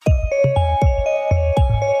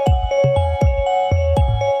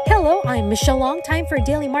Michelle Long, time for a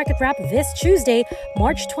daily market wrap this Tuesday,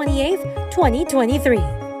 March 28th, 2023.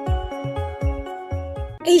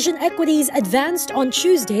 Asian equities advanced on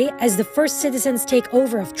Tuesday as the First Citizens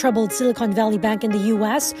takeover of troubled Silicon Valley Bank in the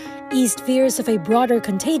U.S. eased fears of a broader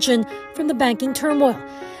contagion from the banking turmoil.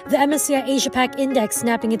 The MSCI Asia Pac Index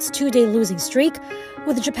snapping its two-day losing streak,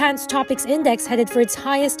 with Japan's Topix Index headed for its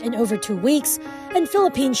highest in over 2 weeks, and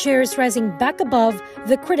Philippine shares rising back above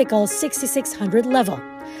the critical 6,600 level.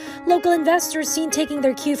 Local investors seen taking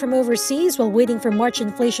their cue from overseas while waiting for March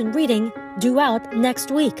inflation reading due out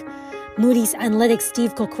next week. Moody's Analytics'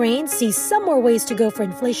 Steve Cochrane sees some more ways to go for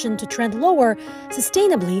inflation to trend lower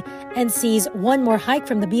sustainably and sees one more hike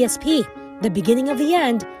from the BSP, the beginning of the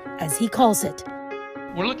end, as he calls it.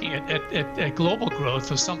 We're looking at global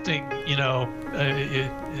growth of something,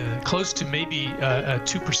 close to maybe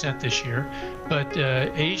 2% this year, but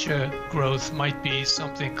Asia growth might be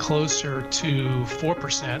something closer to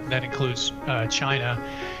 4%. That includes China,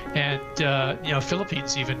 and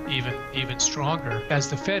Philippines even stronger. As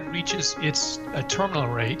the Fed reaches its terminal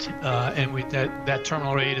rate, and that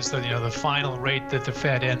terminal rate is the final rate that the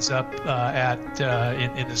Fed ends up at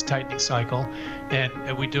in this tightening cycle,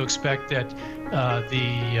 and we do expect that. At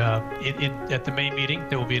the May meeting,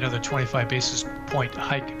 there will be another 25 basis point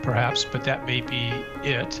hike, perhaps, but that may be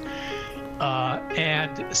it.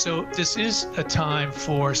 And so this is a time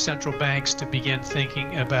for central banks to begin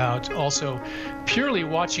thinking about also purely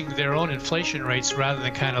watching their own inflation rates rather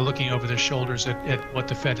than kind of looking over their shoulders at what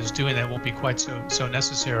the Fed is doing. That won't be quite so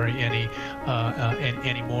necessary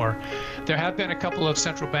anymore. There have been a couple of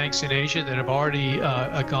central banks in Asia that have already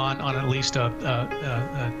gone on at least a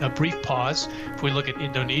brief pause. If we look at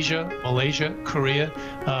Indonesia, Malaysia, Korea,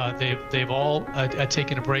 they've all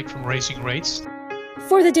taken a break from raising rates.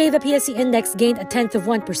 For the day, the PSE index gained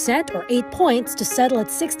 0.1% or 8 points to settle at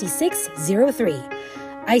 66.03.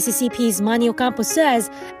 ICCP's Manny Ocampo says,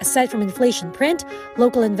 aside from inflation print,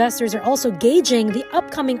 local investors are also gauging the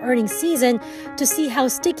upcoming earnings season to see how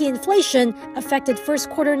sticky inflation affected first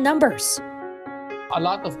quarter numbers. A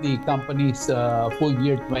lot of the companies' full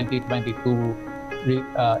year 2022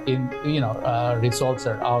 results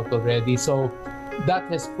are out already. So that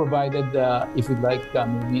has provided, if you like,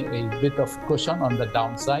 maybe a bit of cushion on the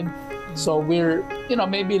downside. So we're,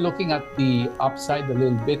 maybe looking at the upside a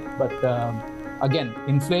little bit. But again,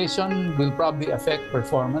 inflation will probably affect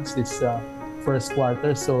performance this first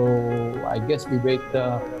quarter. So I guess we wait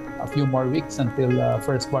a few more weeks until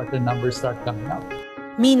first quarter numbers start coming out.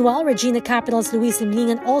 Meanwhile, Regina Capital's Luis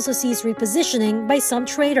Limlingan also sees repositioning by some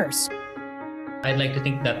traders. I'd like to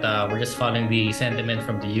think that we're just following the sentiment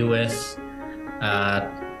from the U.S.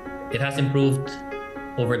 It has improved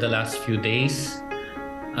over the last few days.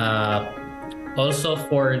 Also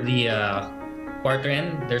for the quarter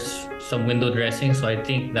end, there's some window dressing, so I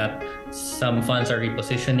think that some funds are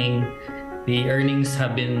repositioning. The earnings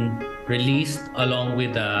have been released along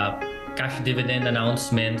with cash dividend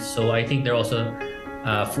announcements, so I think they're also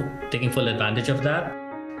taking full advantage of that.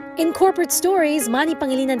 In corporate stories, Manny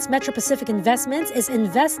Pangalinan's Metro Pacific Investments is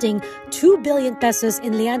investing 2 billion pesos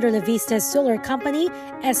in Leandro Leviste's solar company,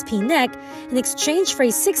 SPNEC, in exchange for a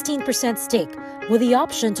 16% stake, with the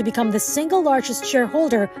option to become the single largest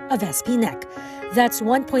shareholder of SPNEC. That's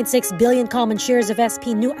 1.6 billion common shares of SP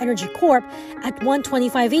New Energy Corp at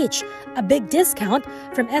 125 each, a big discount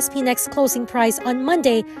from SPNEC's closing price on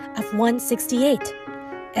Monday of 168.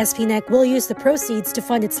 SPNEC will use the proceeds to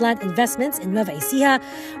fund its land investments in Nueva Ecija,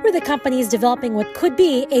 where the company is developing what could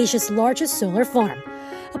be Asia's largest solar farm.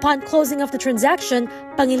 Upon closing of the transaction,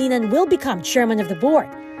 Pangilinan will become chairman of the board.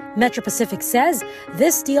 Metro Pacific says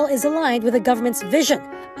this deal is aligned with the government's vision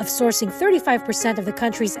of sourcing 35% of the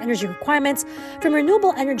country's energy requirements from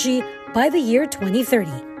renewable energy by the year 2030.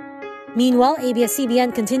 Meanwhile,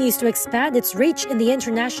 ABS-CBN continues to expand its reach in the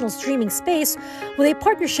international streaming space with a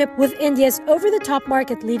partnership with India's over-the-top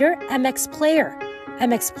market leader, MX Player.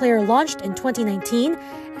 MX Player launched in 2019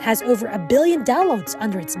 and has over 1 billion downloads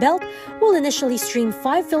under its belt, will initially stream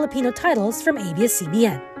 5 Filipino titles from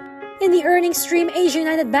ABS-CBN. In the earnings stream, Asia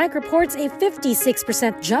United Bank reports a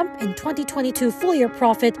 56% jump in 2022 full-year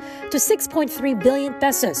profit to 6.3 billion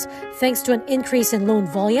pesos, thanks to an increase in loan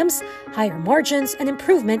volumes, higher margins, and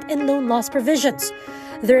improvement in loan loss provisions.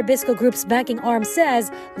 The Ribisco Group's banking arm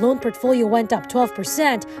says loan portfolio went up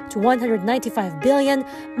 12% to 195 billion,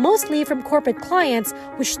 mostly from corporate clients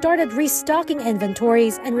which started restocking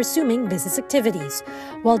inventories and resuming business activities,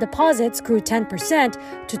 while deposits grew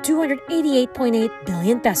 10% to 288.8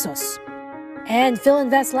 billion pesos. And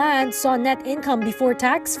Philinvest Land saw net income before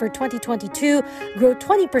tax for 2022 grow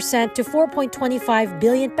 20% to 4.25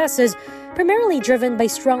 billion pesos, primarily driven by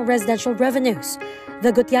strong residential revenues.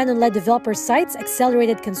 The Gutianon-led developer cites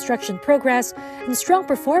accelerated construction progress and strong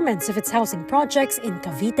performance of its housing projects in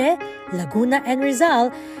Cavite, Laguna, and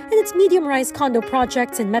Rizal, and its medium-rise condo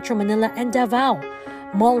projects in Metro Manila and Davao.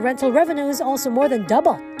 Mall rental revenues also more than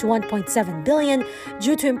doubled to 1.7 billion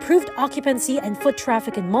due to improved occupancy and foot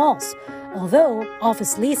traffic in malls, although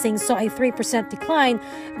office leasing saw a 3% decline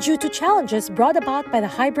due to challenges brought about by the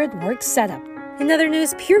hybrid work setup. In other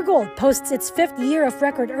news, Pure Gold posts its fifth year of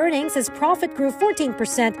record earnings as profit grew 14%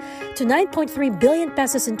 to 9.3 billion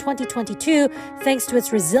pesos in 2022 thanks to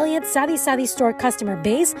its resilient sari-sari store customer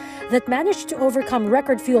base that managed to overcome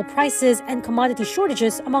record fuel prices and commodity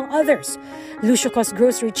shortages, among others. Luciocos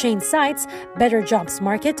grocery chain cites better jobs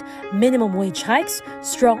market, minimum wage hikes,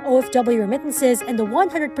 strong OFW remittances, and the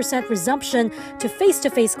 100% resumption to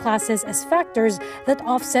face-to-face classes as factors that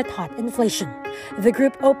offset hot inflation. The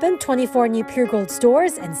group opened 24 new Pure Gold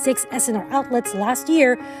stores and 6 SNR outlets last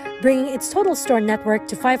year, bringing its total store network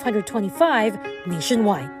to 525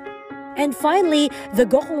 nationwide. And finally, the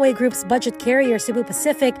Gokongwei Group's budget carrier Cebu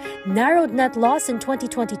Pacific narrowed net loss in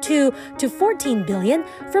 2022 to 14 billion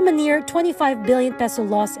from a near 25 billion peso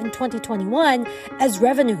loss in 2021 as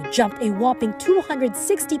revenue jumped a whopping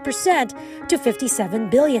 260% to 57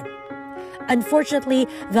 billion. Unfortunately,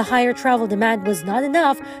 the higher travel demand was not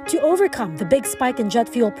enough to overcome the big spike in jet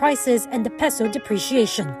fuel prices and the peso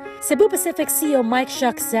depreciation. Cebu Pacific CEO Mike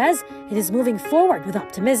Shuck says it is moving forward with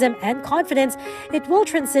optimism and confidence it will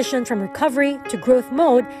transition from recovery to growth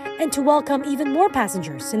mode and to welcome even more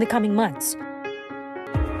passengers in the coming months.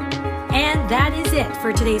 And that is it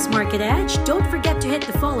for today's Market Edge. Don't forget to hit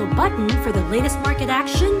the follow button for the latest market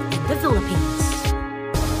action in the Philippines.